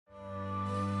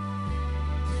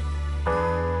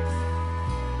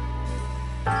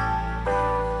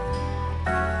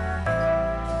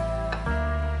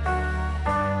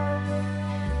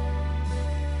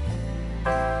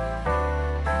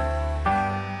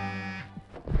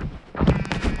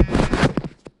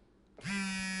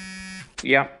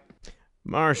Yeah.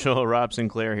 Marshall, Rob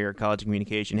Sinclair here, College of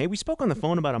Communication. Hey, we spoke on the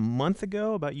phone about a month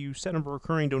ago about you setting up a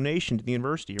recurring donation to the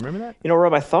university. You remember that?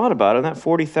 Rob, I thought about it, and that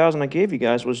 40,000 I gave you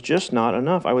guys was just not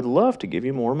enough. I would love to give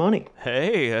you more money.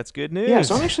 Hey, that's good Yeah, so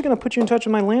news. I'm actually going to put you in touch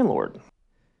with my landlord.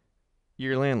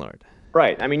 Your landlord.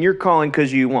 Right. I mean, you're calling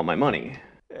because you want my money.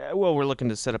 Well, we're looking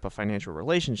to set up a financial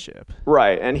relationship.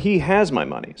 Right, and he has my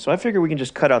money, so I figure we can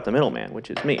just cut out the middleman,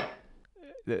 which is me.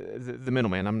 The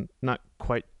middleman. I'm not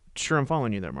quite sure I'm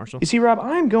following you there, Marshall. You see, Rob,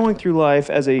 I'm going through life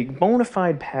as a bona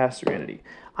fide pass-through entity.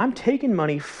 I'm taking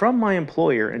money from my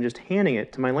employer and just handing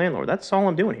it to my landlord. That's all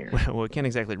I'm doing here. Well, we can't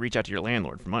exactly reach out to your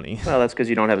landlord for money. Well, that's because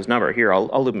you don't have his number. Here,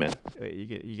 I'll loop him in.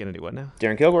 You gonna do what now?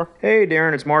 Darren Kilgore. Hey,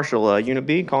 Darren, it's Marshall, Unit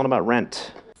B, calling about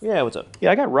rent. Yeah, what's up?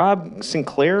 Yeah, I got Rob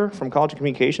Sinclair from College of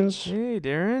Communications. Hey,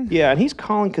 Darren. Yeah, and he's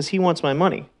calling because he wants my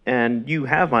money, and you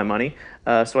have my money,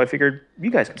 so I figured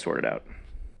you guys can sort it out.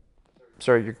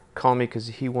 Sorry, you're calling me because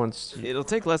he wants... It'll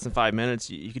take less than 5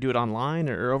 minutes. You could do it online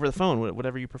or over the phone,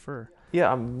 whatever you prefer.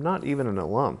 Yeah, I'm not even an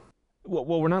alum.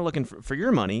 Well, we're not looking for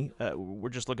your money. We're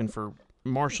just looking for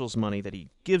Marshall's money that he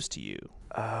gives to you.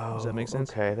 Oh, Does that make sense?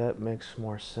 okay, that makes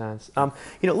more sense.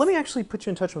 Let me actually put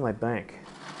you in touch with my bank.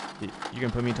 You're gonna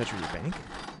put me in touch with your bank?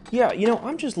 Yeah,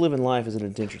 I'm just living life as an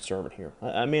indentured servant here.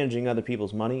 I'm managing other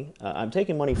people's money. I'm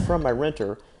taking money from my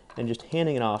renter and just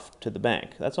handing it off to the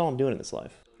bank. That's all I'm doing in this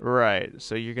life. Right.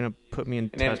 So you're gonna put me in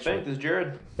touch with... This is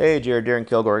Jared. Hey, Jared, Darren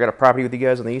Kilgore. I got a property with you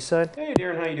guys on the east side. Hey,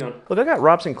 Darren, how you doing? Look, I got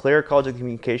Rob Sinclair, College of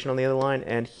Communication, on the other line,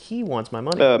 and he wants my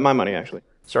money. My money, actually.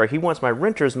 Sorry, he wants my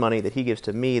renter's money that he gives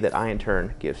to me that I, in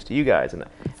turn, gives to you guys. And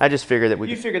I just figured that we...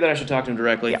 You figured that I should talk to him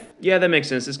directly? Yeah. Yeah, that makes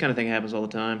sense. This kind of thing happens all the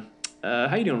time.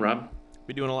 How you doing, Rob?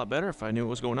 Be doing a lot better if I knew what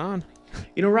was going on.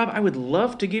 Rob, I would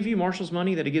love to give you Marshall's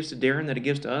money that he gives to Darren, that he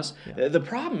gives to us. The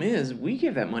problem is, we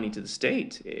give that money to the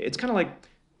state. It's kind of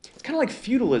like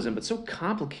feudalism, but so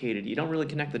complicated you don't really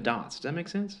connect the dots. Does that make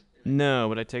sense? No,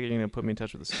 but I take it you're gonna put me in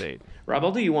touch with the state. Rob,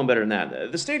 I'll do you one better than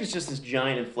that. The state is just this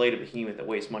giant inflated behemoth that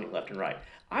wastes money left and right.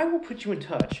 I will put you in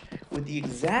touch with the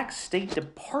exact state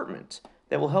department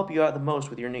that will help you out the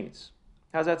most with your needs.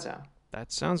 How's that sound?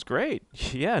 That sounds great.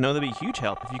 Yeah, no, that'd be a huge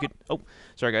help if you could... Oh,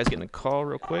 sorry guys, getting a call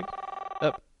real quick.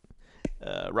 Up.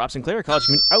 Rob Sinclair, College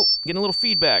Community... Oh, getting a little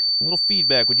feedback.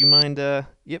 Would you mind,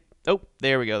 Yep. Oh,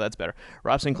 there we go. That's better.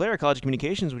 Rob Sinclair, College of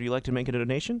Communications. Would you like to make a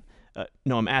donation?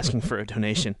 No, I'm asking for a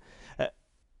donation.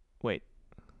 Wait.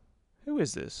 Who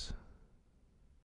is this?